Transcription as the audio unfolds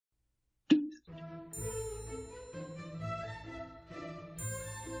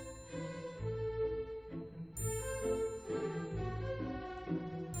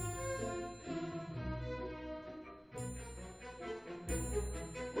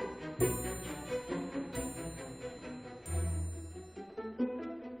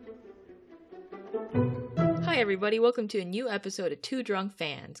Hi everybody, welcome to a new episode of Two Drunk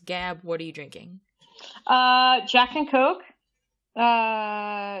Fans. Gab, what are you drinking? Jack and Coke.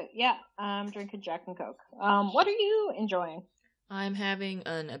 Yeah, I'm drinking Jack and Coke. What are you enjoying? I'm having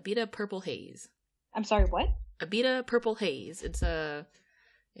an Abita Purple Haze. I'm sorry, what? Abita Purple Haze. It's a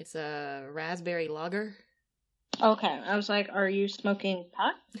raspberry lager. Okay, I was like, are you smoking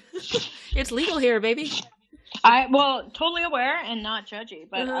pot? It's legal here, baby. Totally aware and not judgy,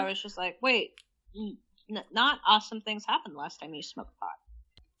 but I was just like, wait, not awesome things happened last time you smoked pot.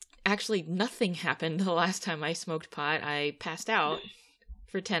 Actually, nothing happened the last time I smoked pot. I passed out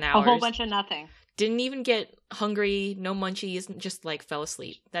for 10 hours. A whole bunch of nothing. Didn't even get hungry, no munchies, just like fell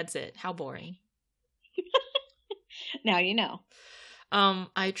asleep. That's it. How boring. Now you know.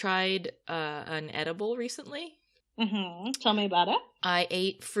 I tried an edible recently. Mm-hmm. Tell me about it. I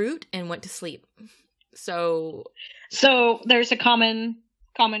ate fruit and went to sleep. So there's a common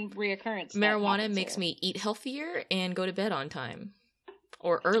reoccurrence. Marijuana makes me eat healthier and go to bed on time.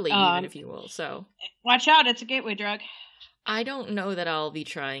 Or early, even, if you will. So watch out, it's a gateway drug. I don't know that I'll be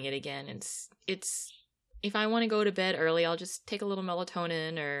trying it again. It's if I want to go to bed early, I'll just take a little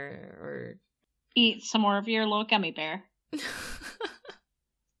melatonin or eat some more of your little gummy bear.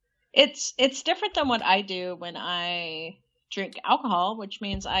 It's different than what I do when I drink alcohol, which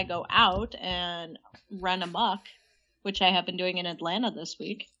means I go out and run amok, which I have been doing in Atlanta this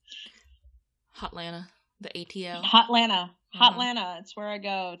week. Hotlanta, the ATL. Hotlanta. Hotlanta, it's where I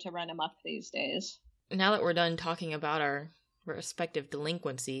go to run amok these days. Now that we're done talking about our respective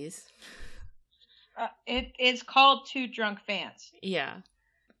delinquencies. It's called Two Drunk Fans. Yeah.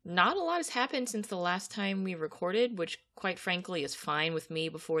 Not a lot has happened since the last time we recorded, which quite frankly is fine with me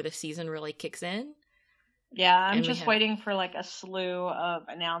before the season really kicks in. Yeah, I'm just waiting for like a slew of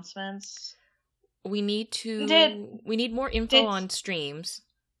announcements. We need more info on streams.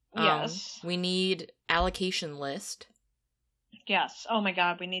 Yes. We need allocation list. Yes. Oh my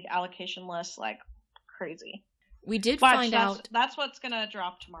god, we need allocation lists like crazy. We did find out... That's what's gonna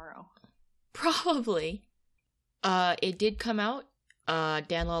drop tomorrow. Probably. It did come out.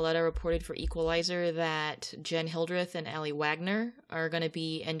 Dan Lauletta reported for Equalizer that Jen Hildreth and Allie Wagner are gonna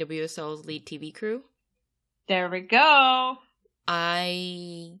be NWSL's lead TV crew. There we go.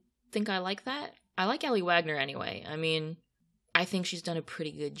 I think I like that. I like Allie Wagner anyway. I mean, I think she's done a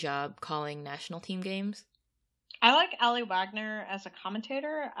pretty good job calling national team games. I like Allie Wagner as a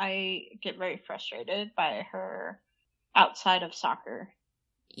commentator. I get very frustrated by her outside of soccer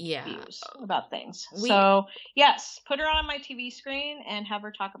views about things. So, yes, put her on my TV screen and have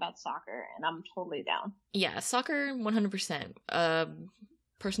her talk about soccer, and I'm totally down. Yeah, soccer, 100%.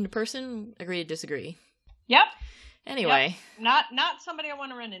 Person to person, agree to disagree. Yep. Anyway. Yep. Not somebody I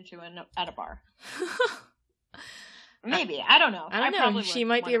want to run into at a bar. Maybe. I don't know. I don't know. She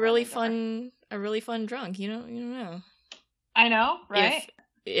might be a really fun drunk. You don't know. I know, right?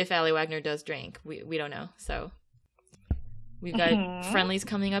 If Allie Wagner does drink, we don't know. So we've got friendlies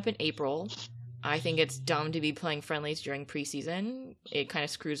coming up in April. I think it's dumb to be playing friendlies during preseason. It kind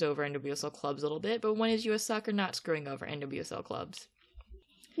of screws over NWSL clubs a little bit. But when is U.S. Soccer not screwing over NWSL clubs?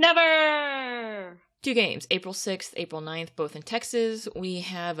 Never! 2 games, April 6th, April 9th, both in Texas. We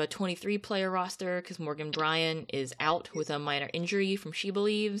have a 23-player roster because Morgan Bryan is out with a minor injury from She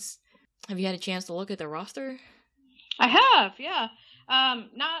Believes. Have you had a chance to look at the roster? I have, yeah.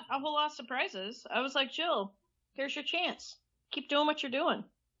 Not a whole lot of surprises. I was like, Jill, here's your chance. Keep doing what you're doing.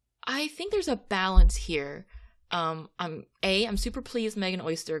 I think there's a balance here. I'm super pleased Megan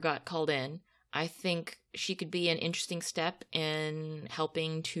Oyster got called in. I think she could be an interesting step in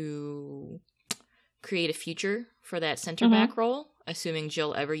helping to create a future for that center back role, assuming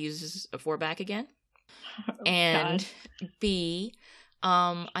Jill ever uses a 4-back again. And God. B,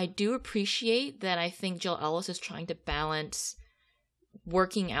 I do appreciate that I think Jill Ellis is trying to balance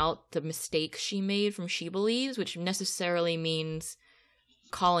working out the mistakes she made from She Believes, which necessarily means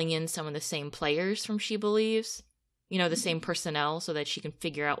calling in some of the same players from She Believes, the same personnel so that she can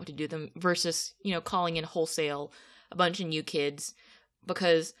figure out what to do them versus, calling in wholesale a bunch of new kids.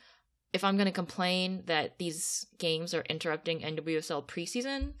 Because if I'm going to complain that these games are interrupting NWSL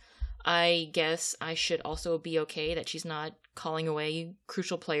preseason, I guess I should also be okay that she's not calling away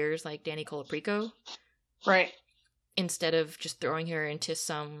crucial players like Dani Colaprico. Right. Instead of just throwing her into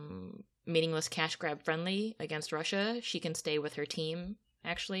some meaningless cash grab friendly against Russia, she can stay with her team,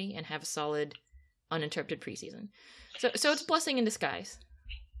 actually, and have a solid uninterrupted preseason. So it's a blessing in disguise.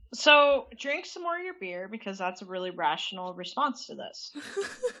 So drink some more of your beer, because that's a really rational response to this.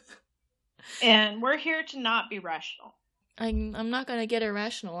 And we're here to not be rational. I'm not gonna get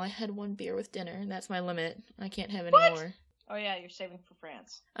irrational. I had one beer with dinner, and that's my limit. I can't have any more. Oh yeah, you're saving for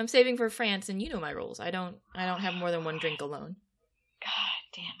France. I'm saving for France, and you know my rules. I don't have more than one drink alone.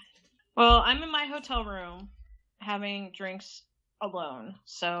 God damn it. Well, I'm in my hotel room having drinks alone,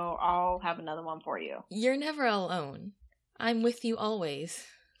 so I'll have another one for you. You're never alone. I'm with you always.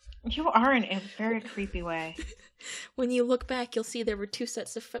 You are in a very creepy way. When you look back, you'll see there were 2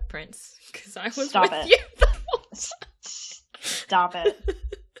 sets of footprints, because I was Stop with it. you the whole time. Stop it.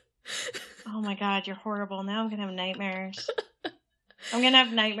 Oh my god, you're horrible. Now I'm gonna have nightmares. I'm gonna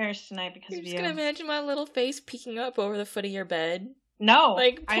have nightmares tonight because of you. You're just gonna imagine my little face peeking up over the foot of your bed. No,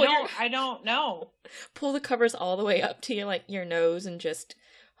 like I don't know. Pull the covers all the way up to your nose and just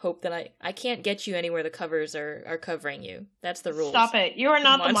hope that I can't get you anywhere the covers are covering you. That's the rules. Stop it. You are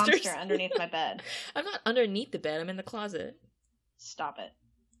not the monster underneath my bed. I'm not underneath the bed. I'm in the closet. Stop it.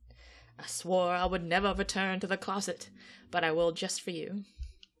 I swore I would never return to the closet, but I will just for you.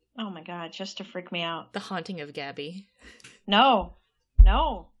 Oh my god, just to freak me out. The Haunting of Gabby. No,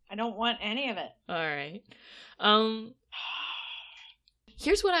 I don't want any of it. All right.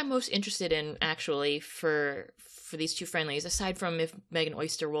 Here's what I'm most interested in, actually, for these 2 friendlies, aside from if Megan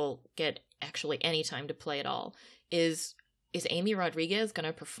Oyster will get actually any time to play at all, is Amy Rodriguez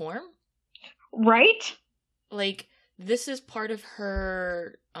gonna perform? Right? Like, this is part of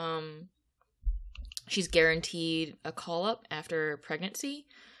her, she's guaranteed a call-up after pregnancy.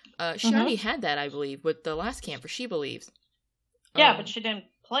 She already had that, I believe, with the last camp for She Believes. Yeah, but she didn't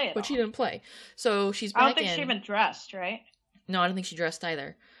play it. But she didn't play. So she's back in. I don't think she even dressed, right? No, I don't think she dressed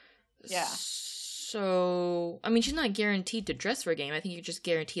either. Yeah. So, I mean, she's not guaranteed to dress for a game. I think you're just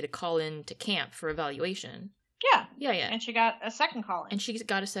guaranteed to call in to camp for evaluation. Yeah. Yeah. And she got a second call in. And she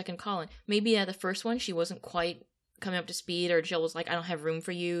got a second call in. Maybe at the first one, she wasn't quite coming up to speed, or Jill was like, I don't have room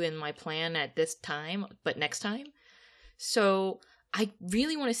for you in my plan at this time, but next time. So, I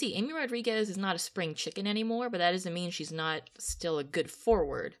really want to see. Amy Rodriguez is not a spring chicken anymore, but that doesn't mean she's not still a good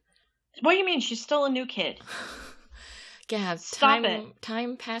forward. What do you mean? She's still a new kid. Gab, Stop it.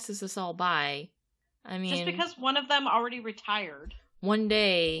 Time passes us all by. I mean, just because one of them already retired. One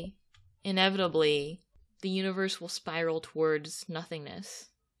day, inevitably, the universe will spiral towards nothingness,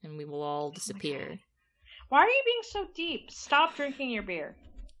 and we will all disappear. Why are you being so deep? Stop drinking your beer.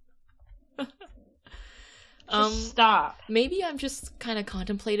 Just stop. Maybe I'm just kind of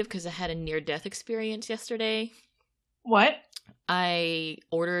contemplative because I had a near-death experience yesterday. What? I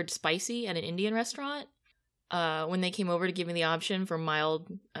ordered spicy at an Indian restaurant. When they came over to give me the option for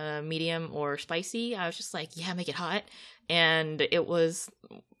mild, medium, or spicy, I was just like, yeah, make it hot. And it was,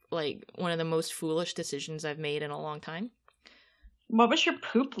 like, one of the most foolish decisions I've made in a long time. What was your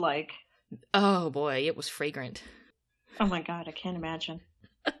poop like? Oh, boy, it was fragrant. Oh, my God, I can't imagine.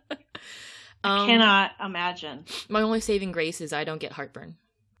 I cannot imagine. My only saving grace is I don't get heartburn.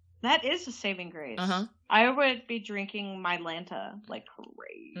 That is a saving grace. Uh-huh. I would be drinking my Lanta like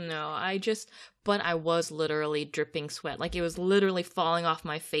crazy. No, but I was literally dripping sweat. Like, it was literally falling off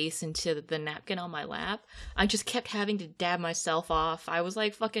my face into the napkin on my lap. I just kept having to dab myself off. I was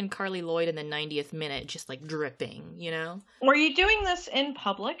like fucking Carly Lloyd in the 90th minute, just like dripping, you know? Were you doing this in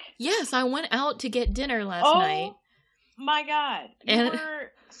public? Yes, I went out to get dinner last night. Oh my God. You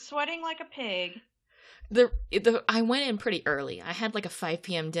were sweating like a pig. I went in pretty early. I had like a 5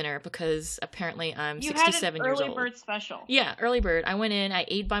 p.m. dinner because apparently I'm 67 years old. You had an early bird special. Yeah, early bird. I went in, I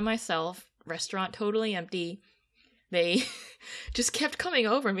ate by myself, restaurant totally empty. They just kept coming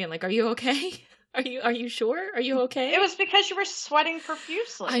over and being like, are you okay? Are you sure? Are you okay? It was because you were sweating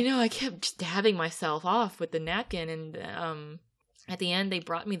profusely. I know, I kept just dabbing myself off with the napkin, and at the end they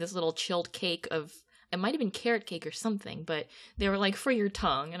brought me this little chilled cake of, it might have been carrot cake or something, but they were like, for your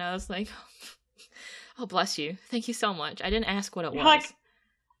tongue, and I was like, oh, bless you. Thank you so much. I didn't ask what it was. Like,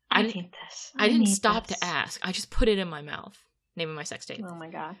 I need this. I didn't stop to ask. I just put it in my mouth. Name of my sex tape. Oh my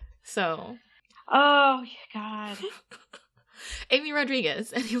God. So. Oh God. Amy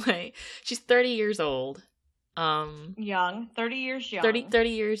Rodriguez. Anyway, she's 30 years old. Young. 30 years young. 30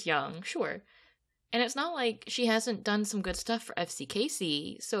 years young. Sure. And it's not like she hasn't done some good stuff for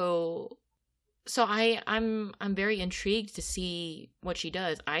FCKC. So I'm very intrigued to see what she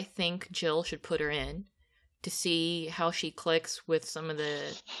does. I think Jill should put her in to see how she clicks with some of the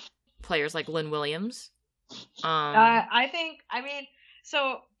players like Lynn Williams.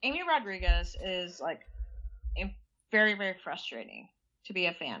 So Amy Rodriguez is like very, very frustrating to be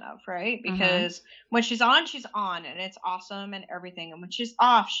a fan of, right? Because when she's on, and it's awesome and everything. And when she's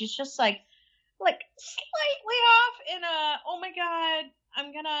off, she's just like like slightly off in a, oh my god,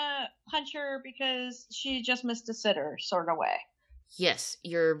 I'm gonna punch her because she just missed a sitter sort of way. Yes,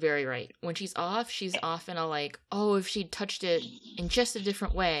 you're very right. When she's off in a like, oh, if she touched it in just a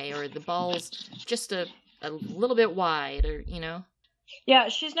different way, or the ball's just a little bit wide, or, you know? Yeah,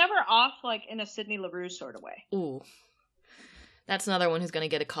 she's never off like in a Sydney Leroux sort of way. Ooh. That's another one who's going to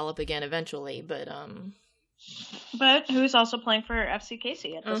get a call-up again eventually, but who's also playing for FC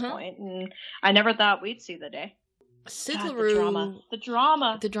Casey at this point, and I never thought we'd see the day. Sid Leroux... The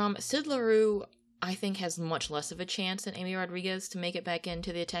drama. Sid Leroux, I think, has much less of a chance than Amy Rodriguez to make it back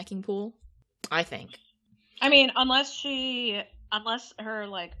into the attacking pool. I think. I mean, unless her,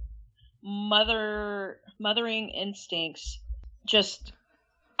 like, mothering instincts just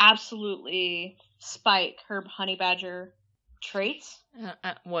absolutely spike her honey badger traits.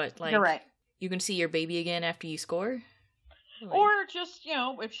 What? Like, you're right. You can see your baby again after you score? Like... Or just, you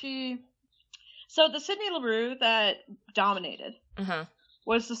know, if she... So the Sydney Leroux that dominated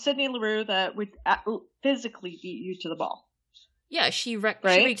was the Sydney Leroux that would physically beat you to the ball. Yeah, she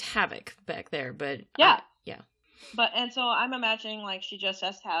wreaked havoc back there, but... Yeah. Yeah. And so I'm imagining, like, she just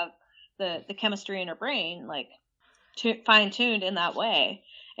has to have the chemistry in her brain, like, fine-tuned in that way,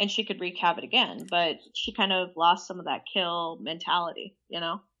 and she could wreak havoc again, but she kind of lost some of that kill mentality, you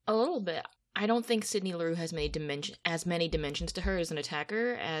know? A little bit. I don't think Sydney Leroux has as many dimensions to her as an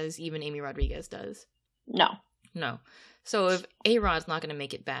attacker as even Amy Rodriguez does. No. So if A-Rod's not going to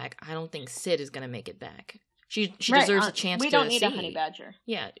make it back, I don't think Sid is going to make it back. She deserves a chance to see. We don't need a honey badger.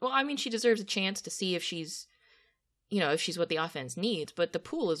 Yeah. Well, I mean, she deserves a chance to see if she's, you know, if she's what the offense needs. But the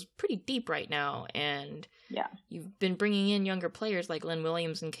pool is pretty deep right now, and you've been bringing in younger players like Lynn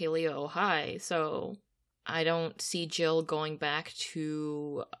Williams and Kalia Ohai, so I don't see Jill going back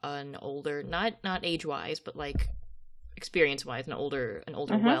to an older, not age-wise, but like experience-wise, an older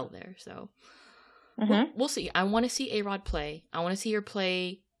well there. So we'll see. I want to see A-Rod play. I want to see her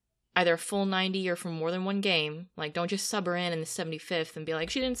play either a full 90 or for more than one game. Like, don't just sub her in the 75th and be like,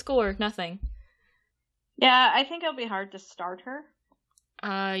 she didn't score, nothing. Yeah, I think it'll be hard to start her.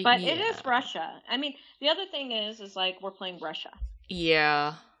 But it is Russia. I mean, the other thing is like, we're playing Russia.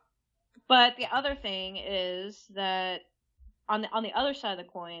 Yeah. But the other thing is that on the other side of the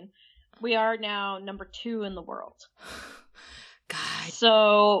coin, we are now number 2 in the world. God.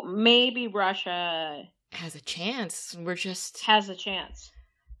 So maybe Russia has a chance. Has a chance.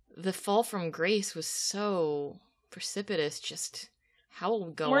 The fall from grace was so precipitous. Just how will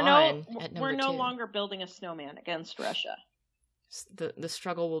we go on at number 2? We're no longer building a snowman against Russia. The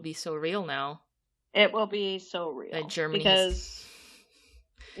struggle will be so real now. It will be so real. That Germany because,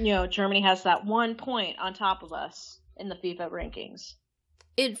 you know, Germany has that 1 point on top of us in the FIFA rankings.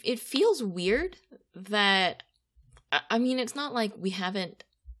 It feels weird that, I mean, it's not like we haven't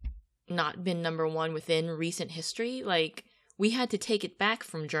not been number 1 within recent history. Like, we had to take it back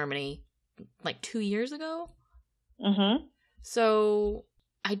from Germany like 2 years ago. So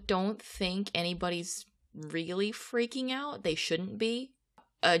I don't think anybody's really freaking out. They shouldn't be.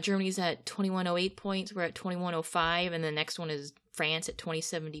 Germany's at 2108 points. We're at 2105, and the next one is France at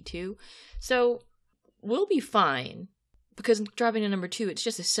 2072. So we'll be fine, because dropping to number 2, it's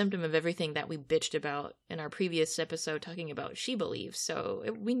just a symptom of everything that we bitched about in our previous episode talking about She Believes. So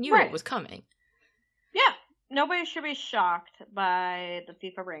we knew it was coming. Yeah. Nobody should be shocked by the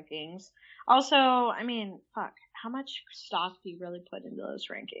FIFA rankings. Also, I mean, fuck, how much stock do you really put into those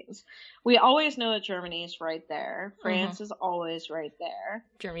rankings? We always know that Germany's right there. France is always right there.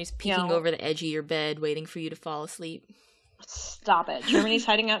 Germany's peeking over the edge of your bed, waiting for you to fall asleep. Stop it. Germany's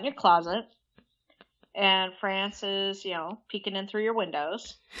hiding out in your closet. And France is, peeking in through your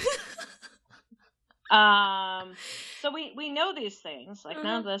windows. So we know these things. Like,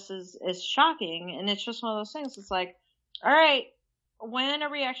 none of this is shocking, and it's just one of those things. It's like, all right, when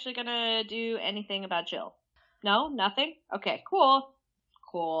are we actually gonna do anything about Jill? No, nothing. Okay, cool.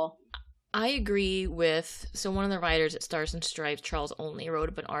 I agree with. So one of the writers at Stars and Stripes, Charles Only, wrote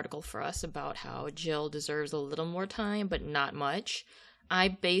up an article for us about how Jill deserves a little more time, but not much. I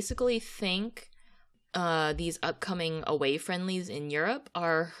basically think these upcoming away friendlies in Europe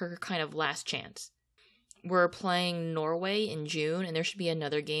are her kind of last chance. We're playing Norway in June, and there should be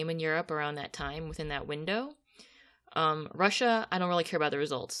another game in Europe around that time, within that window. Russia, I don't really care about the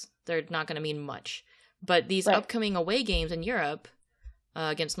results. They're not going to mean much. But these upcoming away games in Europe,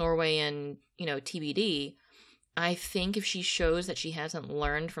 against Norway and, TBD, I think if she shows that she hasn't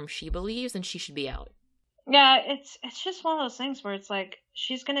learned from She Believes, then she should be out. Yeah, it's just one of those things where it's like,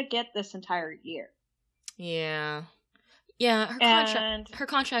 she's going to get this entire year. Yeah. Yeah, her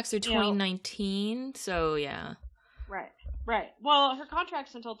contract's through 2019, so yeah. Right. Well, her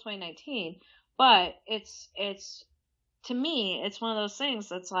contract's until 2019, But it's to me, it's one of those things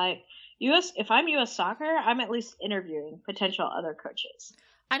that's like if I'm U.S. Soccer, I'm at least interviewing potential other coaches.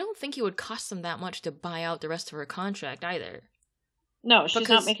 I don't think it would cost them that much to buy out the rest of her contract either. No, she's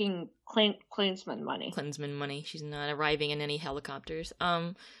not making Klinsmann money. Klinsmann money. She's not arriving in any helicopters.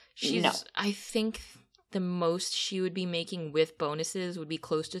 I think the most she would be making with bonuses would be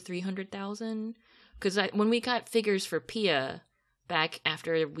close to $300,000. Because when we got figures for Pia back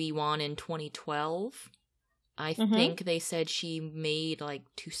after we won in 2012, I think they said she made like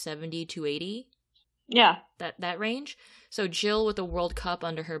 270, 280. Yeah. That range. So Jill with the World Cup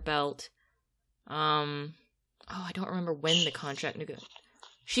under her belt. I don't remember when the contract negotiated.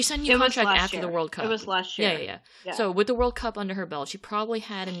 She signed a new contract after the World Cup. It was last year. Yeah. So with the World Cup under her belt, she probably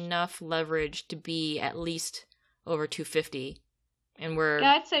had enough leverage to be at least over 250. And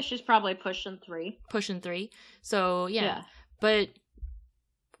I'd say she's probably pushing 3. So yeah. But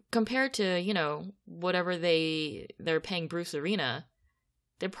compared to, whatever they're paying Bruce Arena,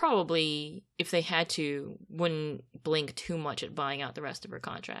 they probably, if they had to, wouldn't blink too much at buying out the rest of her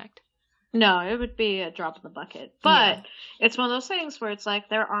contract. No, it would be a drop in the bucket. But it's one of those things where it's like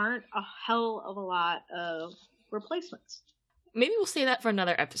there aren't a hell of a lot of replacements. Maybe we'll say that for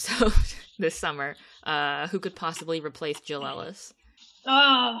another episode this summer. Who could possibly replace Jill Ellis?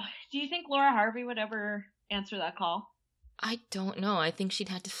 Oh, do you think Laura Harvey would ever answer that call? I don't know. I think she'd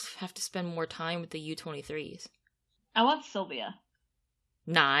have to spend more time with the U23s. I want Sylvia.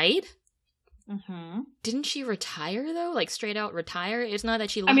 Nide? Mm-hmm. Didn't she retire, though? Like, straight out retire? It's not that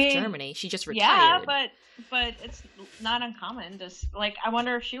she left Germany. She just retired. Yeah, but it's not uncommon. I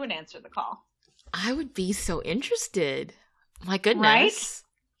wonder if she would answer the call. I would be so interested. My goodness.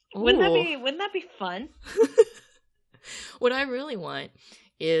 Right? Wouldn't that be fun? What I really want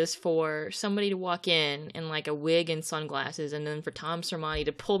is for somebody to walk in like a wig and sunglasses, and then for Tom Sermanni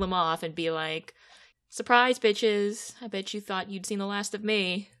to pull them off and be like, "Surprise, bitches. I bet you thought you'd seen the last of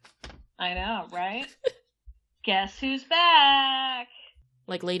me." I know, right? Guess who's back?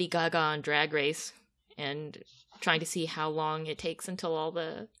 Like Lady Gaga on Drag Race, and trying to see how long it takes until all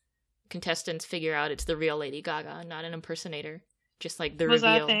the contestants figure out it's the real Lady Gaga, not an impersonator. Just like the reveal. Was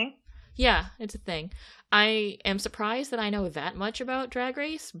that a thing? Yeah, it's a thing. I am surprised that I know that much about Drag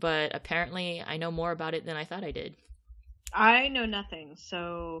Race, but apparently I know more about it than I thought I did. I know nothing,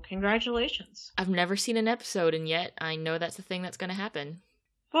 so congratulations. I've never seen an episode, and yet I know that's the thing that's going to happen.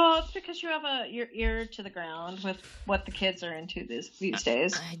 Well, it's because you have your ear to the ground with what the kids are into these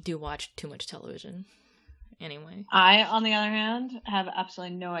days. I do watch too much television. Anyway. I, on the other hand, have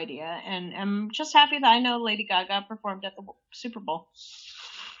absolutely no idea, and am just happy that I know Lady Gaga performed at the Super Bowl.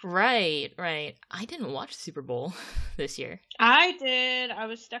 Right. I didn't watch the Super Bowl this year. I did. I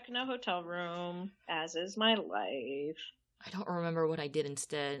was stuck in a hotel room, as is my life. I don't remember what I did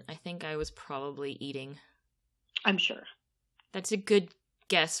instead. I think I was probably eating. I'm sure. That's a good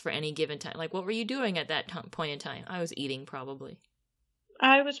guess for any given time. Like, what were you doing at that point in time? I was eating, probably.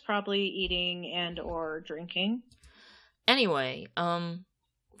 I was probably eating and or drinking. Anyway,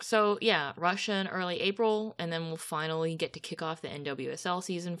 so yeah, Russia in early April, and then we'll finally get to kick off the NWSL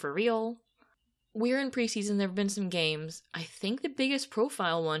season for real. We're in preseason, there have been some games. I think the biggest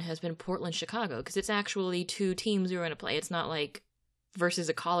profile one has been Portland-Chicago, because it's actually 2 teams who are going to play. It's not like versus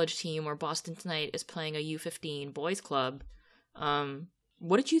a college team where Boston Tonight is playing a U15 boys club.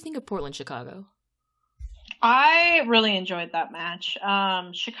 What did you think of Portland-Chicago? I really enjoyed that match.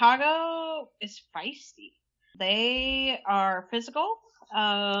 Chicago is feisty. They are physical,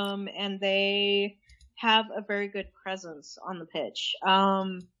 and they have a very good presence on the pitch.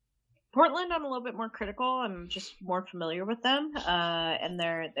 Portland, I'm a little bit more critical. I'm just more familiar with them and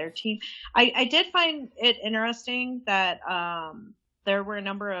their team. I did find it interesting that there were a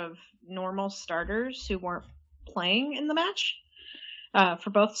number of normal starters who weren't playing in the match for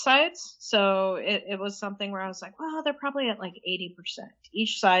both sides. So it was something where I was like, well, they're probably at like 80%.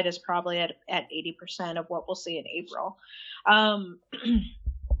 Each side is probably at 80% of what we'll see in April.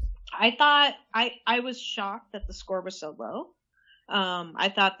 I thought I was shocked that the score was so low. I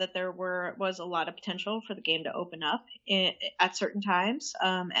thought that there was a lot of potential for the game to open up at certain times,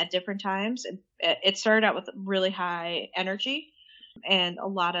 at different times. It started out with really high energy and a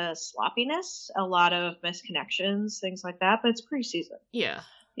lot of sloppiness, a lot of misconnections, things like that. But it's preseason. Yeah.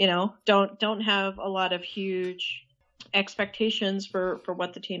 Don't have a lot of huge expectations for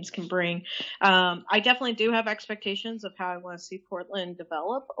what the teams can bring. I definitely do have expectations of how I want to see Portland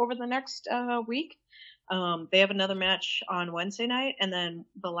develop over the next week. They have another match on Wednesday night, and then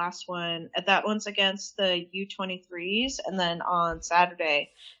the last one, that one's against the U23s, and then on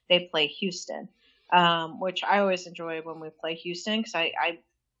Saturday they play Houston, which I always enjoy when we play Houston because I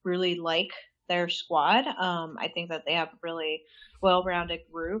really like their squad. I think that they have a really well-rounded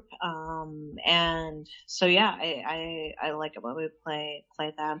group, and so yeah, I like it when we play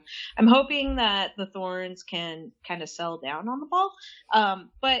them. I'm hoping that the Thorns can kind of settle down on the ball.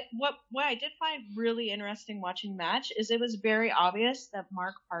 But what I did find really interesting watching the match is it was very obvious that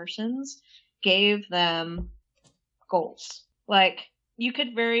Mark Parsons gave them goals. Like, you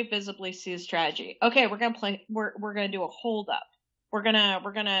could very visibly see his strategy. Okay, we're gonna do a hold up. We're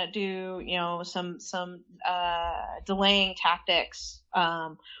gonna do, you know, some delaying tactics,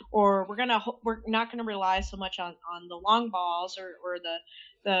 or we're not gonna rely so much on the long balls or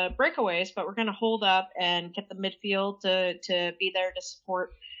the breakaways, but we're gonna hold up and get the midfield to be there to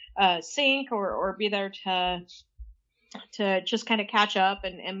support Sink or be there to just kind of catch up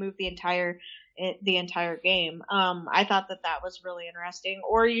and move the entire game. I thought that was really interesting.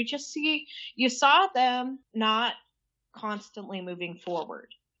 Or you saw them not constantly moving forward,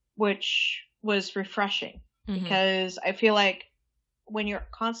 which was refreshing, because I feel like when you're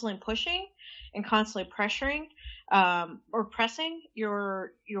constantly pushing and constantly pressuring or pressing,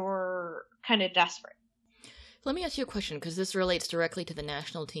 you're kind of desperate. Let me ask you a question, because this relates directly to the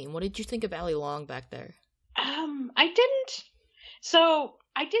national team. What did you think of Allie Long back there?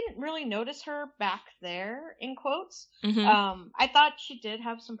 I didn't really notice her back there, in quotes. I thought she did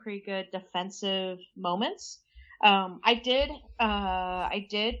have some pretty good defensive moments. I did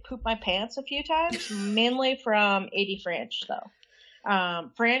poop my pants a few times, mainly from AD French, though.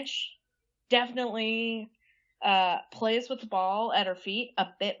 French definitely plays with the ball at her feet a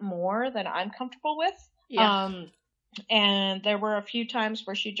bit more than I'm comfortable with. Yeah. And there were a few times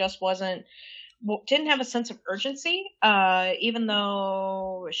where she just didn't have a sense of urgency, even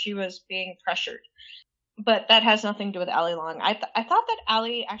though she was being pressured. But that has nothing to do with Allie Long. I thought that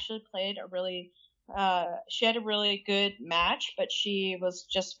Allie actually played she had a really good match, but she was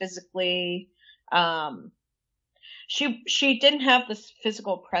just physically, she didn't have this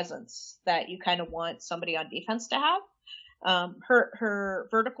physical presence that you kind of want somebody on defense to have. Her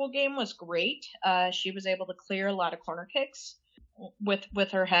vertical game was great. She was able to clear a lot of corner kicks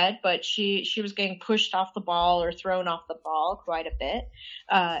with her head, but she was getting pushed off the ball or thrown off the ball quite a bit.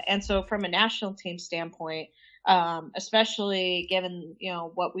 And so from a national team standpoint, especially given, you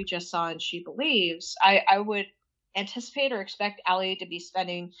know, what we just saw in She Believes, I would anticipate or expect Allie to be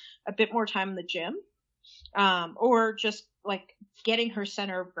spending a bit more time in the gym, or just like getting her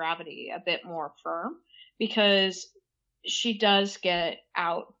center of gravity a bit more firm, because she does get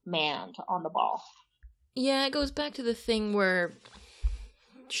outmanned on the ball. Yeah, it goes back to the thing where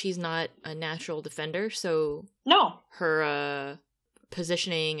she's not a natural defender, so no, her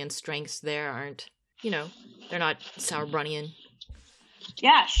positioning and strengths there aren't, you know, they're not Sauerbrunnian.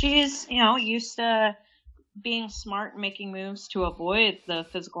 Yeah, she's, you know, used to being smart and making moves to avoid the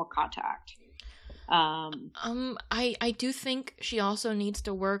physical contact. I do think she also needs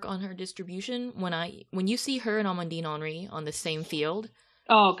to work on her distribution. When you see her and Amandine Henry on the same field,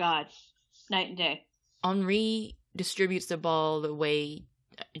 oh god, night and day. Henry distributes the ball the way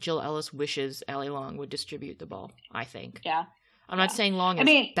Jill Ellis wishes Allie Long would distribute the ball, I think. Yeah. I'm not saying Long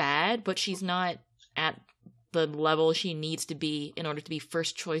is bad, but she's not at the level she needs to be in order to be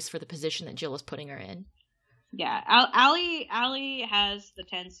first choice for the position that Jill is putting her in. Yeah, Allie has the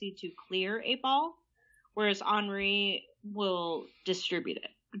tendency to clear a ball, whereas Henry will distribute it.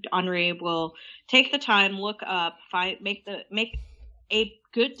 Henry will take the time, look up, make a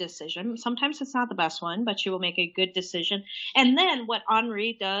good decision. Sometimes it's not the best one, but she will make a good decision. And then what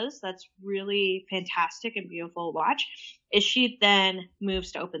Henri does that's really fantastic and beautiful to watch is she then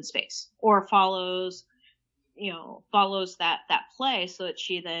moves to open space or follows that play so that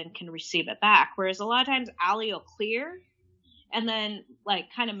she then can receive it back. Whereas a lot of times Allie will clear and then like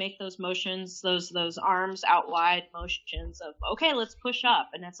kind of make those motions, those arms out wide motions of, okay, let's push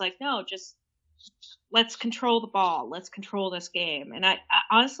up. And it's like, no, just let's control the ball. Let's control this game. And I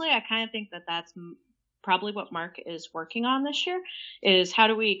honestly, I kind of think that that's probably what Mark is working on this year, is how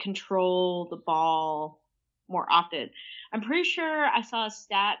do we control the ball more often. I'm pretty sure I saw a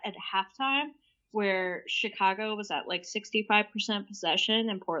stat at halftime where Chicago was at like 65% possession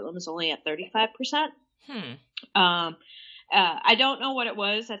and Portland was only at 35%. I don't know what it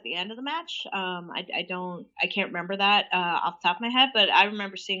was at the end of the match. I can't remember that off the top of my head, but I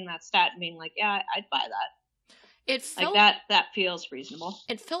remember seeing that stat and being like, yeah, I'd buy that. It felt, like that feels reasonable.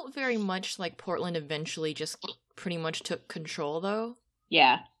 It felt very much like Portland eventually just pretty much took control, though.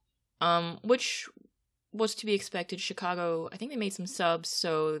 Yeah. Which was to be expected. Chicago, I think they made some subs,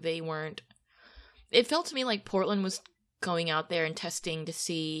 so they weren't. It felt to me like Portland was going out there and testing to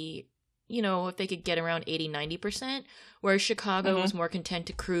see, you know, if they could get around 80-90%, whereas Chicago was more content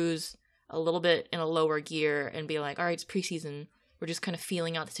to cruise a little bit in a lower gear and be like, all right, it's preseason. We're just kind of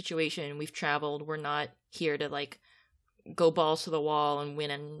feeling out the situation. We've traveled. We're not here to like go balls to the wall and win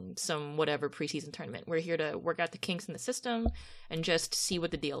in some whatever preseason tournament. We're here to work out the kinks in the system and just see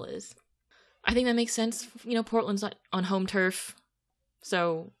what the deal is. I think that makes sense. You know, Portland's on home turf,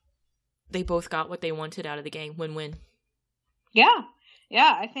 so they both got what they wanted out of the game. Win-win. Yeah.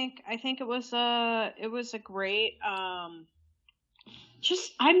 I think it was a great. I'm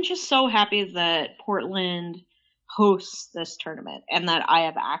just so happy that Portland hosts this tournament and that I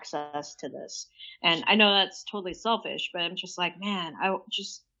have access to this. And I know that's totally selfish, but I'm just like, man,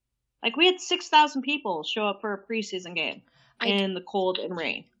 we had 6,000 people show up for a preseason game in the cold and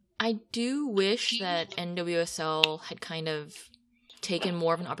rain. I do wish that NWSL had kind of taken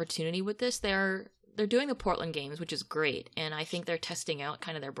more of an opportunity with this. They're doing the Portland games, which is great, and I think they're testing out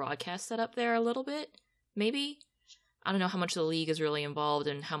kind of their broadcast setup there a little bit. Maybe. I don't know how much the league is really involved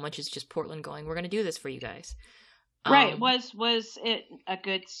and how much is just Portland going, we're going to do this for you guys. Right. Was it a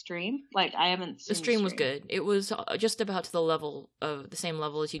good stream? Like, I haven't seen the stream was good. It was just about to the same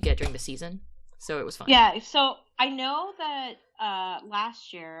level as you get during the season. So it was fun. Yeah. So I know that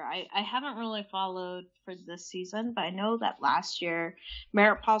last year, I haven't really followed for this season, but I know that last year,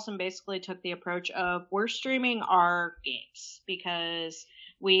 Merritt Paulson basically took the approach of we're streaming our games because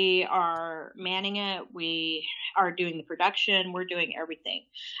we are manning it. We are doing the production. We're doing everything.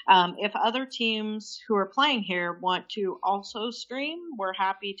 If other teams who are playing here want to also stream, we're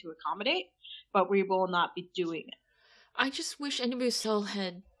happy to accommodate, but we will not be doing it. I just wish NWSL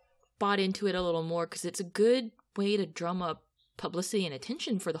had bought into it a little more because it's a good way to drum up publicity and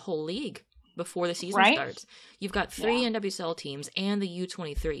attention for the whole league before the season starts. You've got 3 NWSL teams and the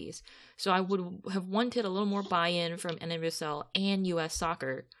U23s. So I would have wanted a little more buy-in from NWSL and US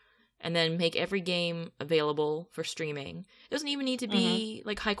Soccer and then make every game available for streaming. It doesn't even need to be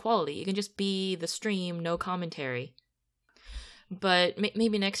like high quality. It can just be the stream, no commentary. But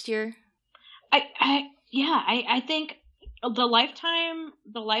maybe next year. I think the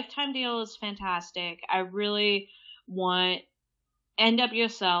lifetime deal is fantastic. I really want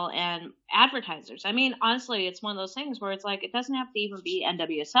NWSL and advertisers. I mean, honestly, it's one of those things where it's like, it doesn't have to even be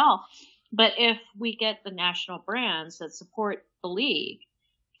NWSL, but if we get the national brands that support the league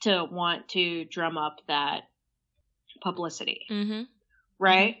to want to drum up that publicity,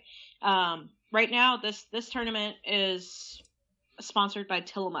 right? Right now, this tournament is sponsored by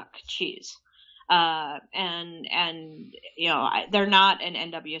Tillamook Cheese. And you know, they're not an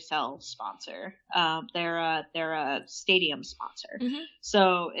NWSL sponsor. They're a stadium sponsor.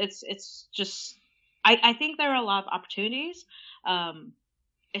 So it's just, I think there are a lot of opportunities.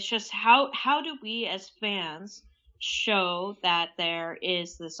 It's just how do we as fans show that there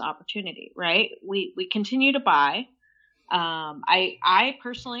is this opportunity, right? We continue to buy. I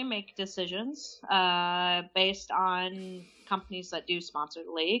personally make decisions based on companies that do sponsor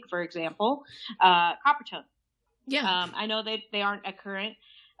the league. For example, Coppertone. Yeah. I know they aren't a current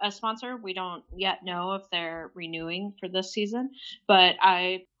sponsor. We don't yet know if they're renewing for this season, but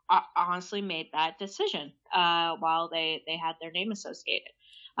I honestly made that decision while they had their name associated.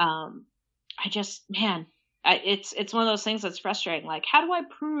 It's one of those things that's frustrating. Like, how do I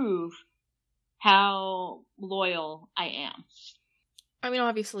prove how loyal I am? I mean,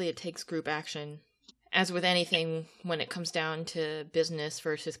 obviously it takes group action. As with anything, when it comes down to business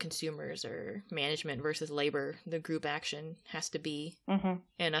versus consumers or management versus labor, the group action has to be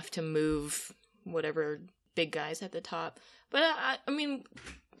enough to move whatever big guys at the top. But I mean,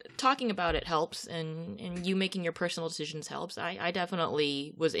 talking about it helps, and you making your personal decisions helps. I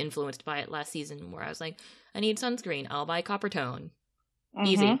definitely was influenced by it last season, where I was like, I need sunscreen, I'll buy Coppertone.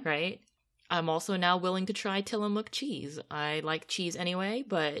 Easy, right? I'm also now willing to try Tillamook cheese. I like cheese anyway,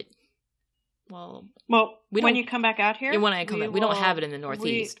 but when you come back out here, when I come back, we don't have it in the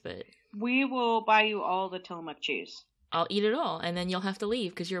Northeast, but we will buy you all the Tillamook cheese. I'll eat it all, and then you'll have to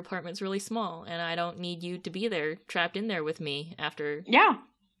leave because your apartment's really small, and I don't need you to be there, trapped in there with me after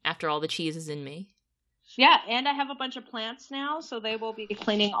all the cheese is in me. Yeah, and I have a bunch of plants now, so they will be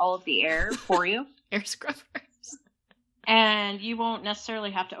cleaning all of the air for you. Air scrubbers. And you won't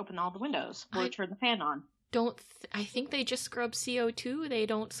necessarily have to open all the windows or turn the fan on. I think they just scrub CO2. They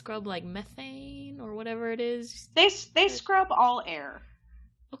don't scrub like methane or whatever it is. They scrub all air.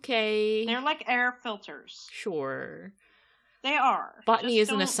 Okay. They're like air filters. Sure. They are. Botany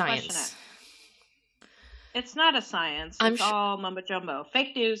isn't a science. It's not a science. It's all mumbo jumbo.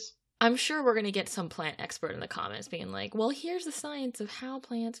 Fake news. I'm sure we're going to get some plant expert in the comments being like, well, here's the science of how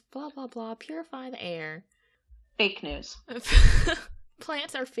plants, blah, blah, blah, purify the air. Fake news.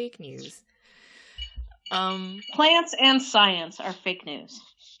 Plants are fake news. Plants and science are fake news.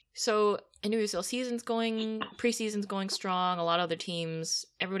 So NWSL preseason's going strong. A lot of other teams,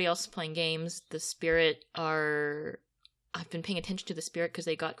 everybody else is playing games. The Spirit I've been paying attention to the Spirit because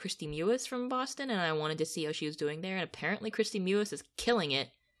they got Christy Mewis from Boston, and I wanted to see how she was doing there. And apparently Christy Mewis is killing it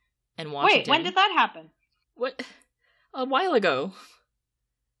in Washington. Wait, when did that happen? What? A while ago.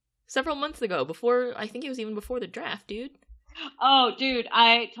 Several months ago. I think it was even before the draft, dude. Oh, dude,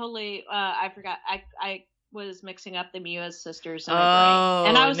 I totally, I forgot. I was mixing up the Mewis sisters in my brain.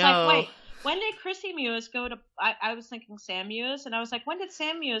 And I was like, wait, when did Chrissy Mewis go to, I was thinking Sam Mewis, and I was like, when did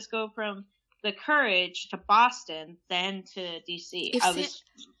Sam Mewis go from the Courage to Boston, then to DC?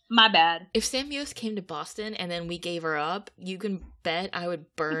 My bad. If Sam Mewis came to Boston and then we gave her up, you can bet I would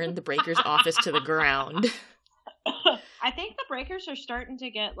burn the Breakers office to the ground. I think the Breakers are starting to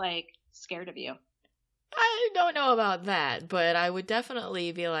get, like, scared of you. I don't know about that, but I would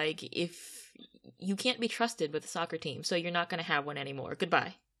definitely be like, if you can't be trusted with a soccer team, so you're not going to have one anymore.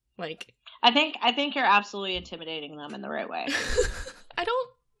 Goodbye. Like, I think you're absolutely intimidating them in the right way. I don't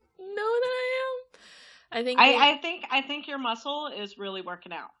know that I am. I think your muscle is really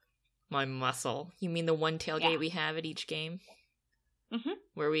working out. My muscle? You mean the one tailgate we have at each game? Mm-hmm.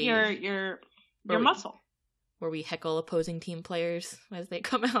 Where we your muscle. Where we heckle opposing team players as they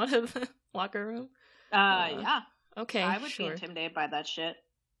come out of the locker room? Yeah. Okay, I would be intimidated by that shit.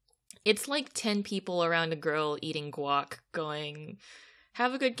 It's like 10 people around a girl eating guac going,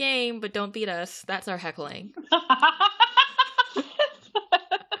 have a good game, but don't beat us. That's our heckling.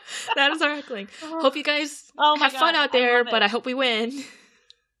 That is our heckling. Hope you guys have fun out there, but I hope we win.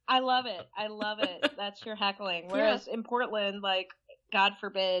 I love it. That's your heckling. Whereas in Portland, like, God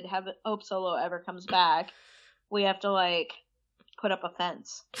forbid, Hope Solo ever comes back, we have to, like, put up a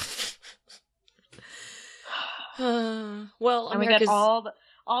fence. Well, and we get all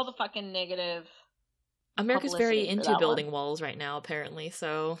the fucking negative. America's very into building walls right now, apparently.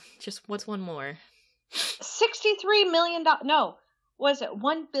 So, just what's one more? $63 million. No, was it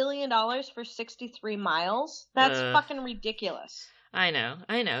 $1 billion for 63 miles? That's fucking ridiculous. I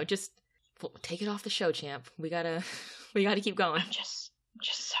know. Just take it off the show, champ. We gotta keep going. I'm just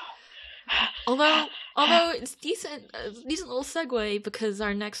so. Although it's a decent little segue because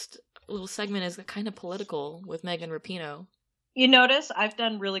our next little segment is kind of political with Megan Rapinoe. You notice I've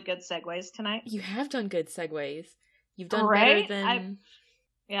done really good segues tonight. You have done good segues. You've done better than.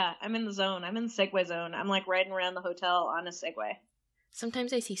 I'm in the zone. I'm in the segue zone. I'm like riding around the hotel on a Segway.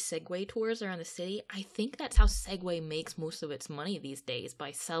 Sometimes I see Segway tours around the city. I think that's how Segway makes most of its money these days,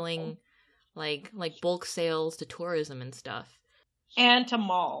 by selling like bulk sales to tourism and stuff. And to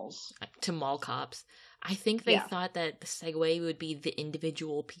malls. To mall cops. I think they thought that the Segway would be the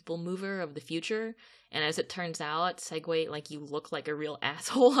individual people mover of the future. And as it turns out, Segway, like, you look like a real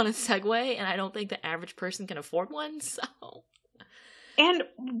asshole on a Segway, and I don't think the average person can afford one, so. And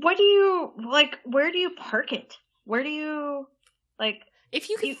what do you, like, where do you park it? Where do you, like... If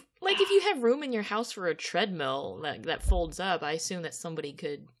you have room in your house for a treadmill that folds up, I assume that somebody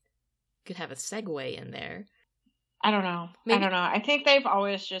could have a Segway in there. I don't know. I think they've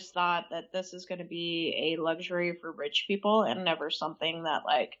always just thought that this is going to be a luxury for rich people and never something that,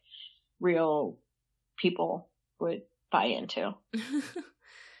 like, real people would buy into.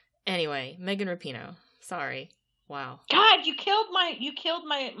 Anyway, Megan Rapinoe. Sorry. Wow. God, you killed my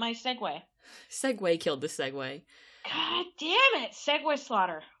Segway. Segway killed the Segway. God damn it. Segway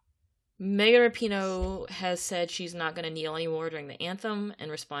slaughter. Megan Rapinoe has said she's not going to kneel anymore during the anthem in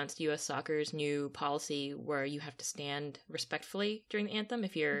response to U.S. Soccer's new policy where you have to stand respectfully during the anthem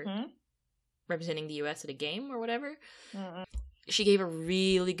if you're representing the U.S. at a game or whatever. Mm-hmm. She gave a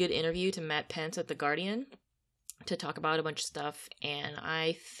really good interview to Matt Pence at The Guardian to talk about a bunch of stuff, and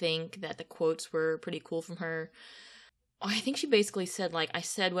I think that the quotes were pretty cool from her. I think she basically said, like, I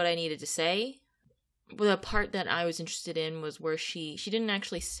said what I needed to say. The part that I was interested in was where she didn't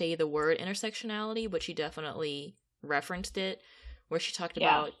actually say the word intersectionality, but she definitely referenced it, where she talked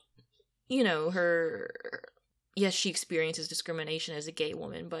about, you know, yes, she experiences discrimination as a gay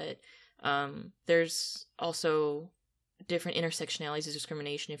woman, but there's also different intersectionalities of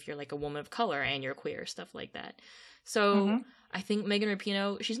discrimination if you're, like, a woman of color and you're queer, stuff like that. So I think Megan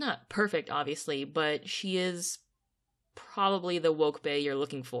Rapinoe, she's not perfect, obviously, but she is probably the woke bae you're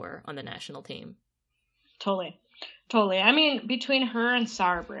looking for on the national team. Totally. I mean, between her and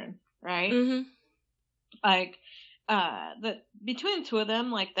Sauerbrunn, right? Mm-hmm. Like, between the two of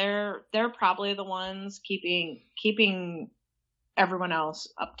them, like, they're probably the ones keeping everyone else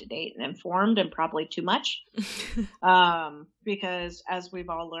up to date and informed, and probably too much. Because as we've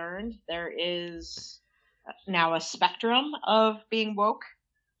all learned, there is now a spectrum of being woke.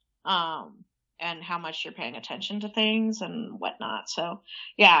 how much you're paying attention to things and whatnot. So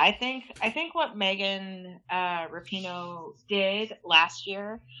yeah, I think what Megan Rapinoe did last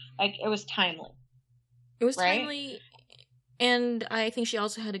year, like, it was timely. It was timely, and I think she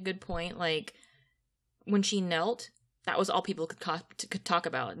also had a good point. Like, when she knelt, that was all people could talk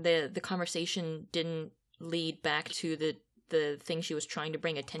about. The conversation didn't lead back to the thing she was trying to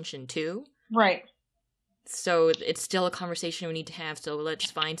bring attention to. Right. So it's still a conversation we need to have, so let's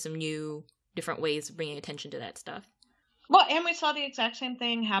find some new, different ways of bringing attention to that stuff. Well, and we saw the exact same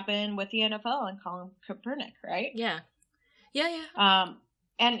thing happen with the NFL and Colin Kaepernick, right? Yeah. Yeah.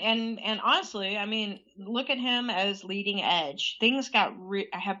 And honestly, I mean, look at him as leading edge. Things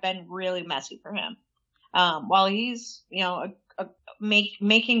have been really messy for him. While he's,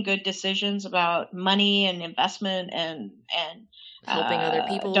 making good decisions about money and investment and helping other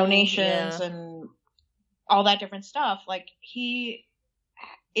people, donations and all that different stuff, like, he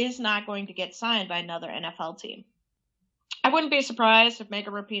is not going to get signed by another NFL team. I wouldn't be surprised if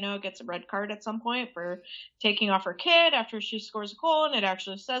Megan Rapinoe gets a red card at some point for taking off her kid after she scores a goal and it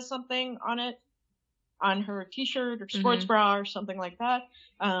actually says something on it, on her t-shirt or sports bra or something like that.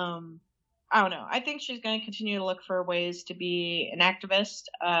 I don't know. I think she's going to continue to look for ways to be an activist,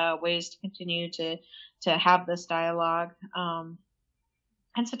 ways to continue to have this dialogue. And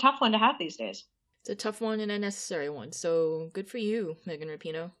it's a tough one to have these days. It's a tough one and a necessary one. So good for you, Megan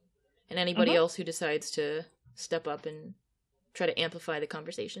Rapinoe. And anybody else who decides to step up and try to amplify the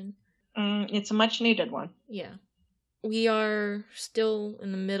conversation. It's a much needed one. Yeah. We are still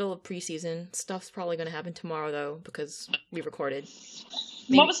in the middle of preseason. Stuff's probably going to happen tomorrow, though, because we recorded.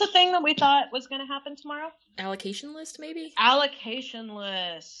 Maybe. What was the thing that we thought was going to happen tomorrow? Allocation list, maybe? Allocation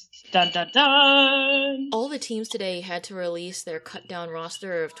list. Dun, dun, dun. All the teams today had to release their cut-down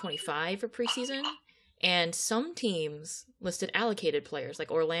roster of 25 for preseason, and some teams listed allocated players,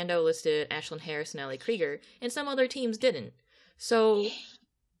 like Orlando listed Ashlyn Harris and Allie Krieger, and some other teams didn't. So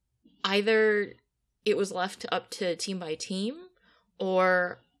either it was left up to team by team,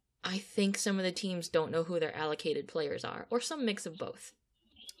 or I think some of the teams don't know who their allocated players are, or some mix of both.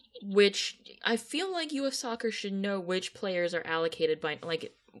 Which, I feel like U.S. Soccer should know which players are allocated by,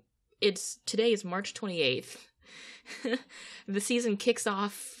 like, today is March 28th. The season kicks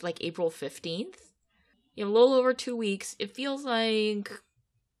off, like, April 15th. A little over 2 weeks. It feels like,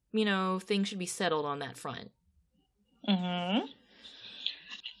 things should be settled on that front. Mm-hmm.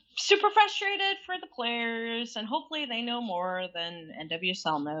 Super frustrated for the players, and hopefully they know more than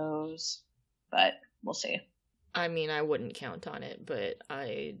NWSL knows, but we'll see. I mean, I wouldn't count on it, but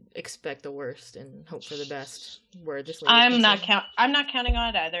I expect the worst and hope for the best. Where this I'm not counting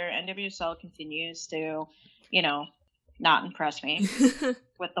on it either. NWSL continues to, not impress me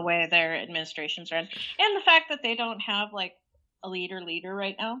with the way their administrations run, and the fact that they don't have like a leader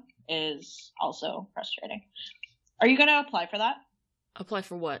right now is also frustrating. Are you going to apply for that? Apply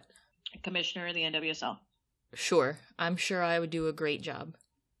for what? Commissioner of the NWSL. Sure. I'm sure I would do a great job.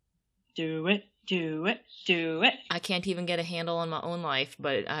 Do it. I can't even get a handle on my own life,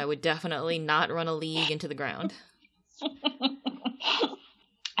 but I would definitely not run a league into the ground.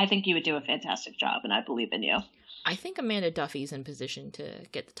 I think you would do a fantastic job, and I believe in you. I think Amanda Duffy's in position to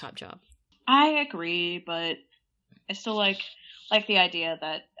get the top job. I agree, but I still like the idea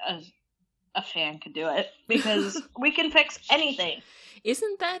that a fan could do it, because we can fix anything.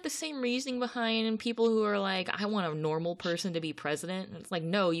 Isn't that the same reasoning behind people who are like, I want a normal person to be president? And it's like,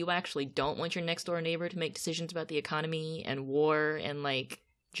 no, you actually don't want your next door neighbor to make decisions about the economy and war and like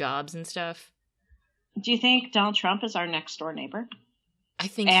jobs and stuff. Do you think Donald Trump is our next door neighbor? I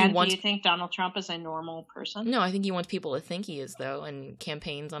think do you think Donald Trump is a normal person? No, I think he wants people to think he is, though, and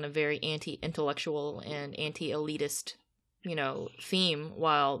campaigns on a very anti-intellectual and anti-elitist, theme,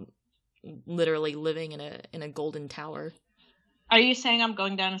 while literally living in a golden tower. Are you saying I'm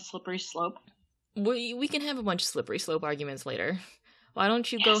going down a slippery slope? We can have a bunch of slippery slope arguments later. Why don't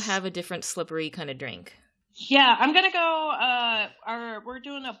you go have a different slippery kind of drink? Yeah, I'm gonna go. We're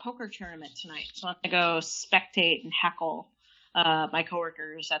doing a poker tournament tonight, so I'm gonna go spectate and heckle my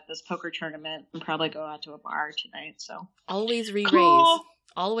coworkers at this poker tournament, and probably go out to a bar tonight. So always re-raise. Cool.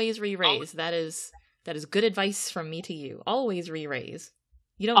 Always re-raise. That is good advice from me to you. Always re-raise.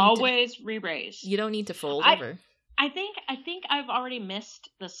 You don't always re-raise. You don't need to fold over. I think I've already missed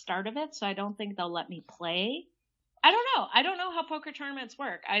the start of it, so I don't think they'll let me play. I don't know. I don't know how poker tournaments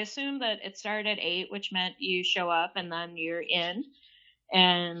work. I assume that it started at 8, which meant you show up and then you're in.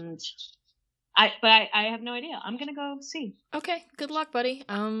 And I have no idea. I'm gonna go see. Okay, good luck, buddy.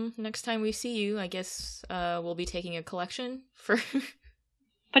 Next time we see you, I guess we'll be taking a collection for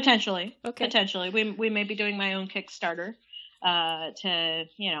potentially. Okay. Potentially, we may be doing my own Kickstarter to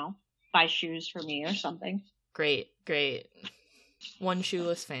buy shoes for me or something. Great. One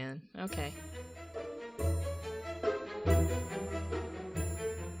shoeless fan. Okay.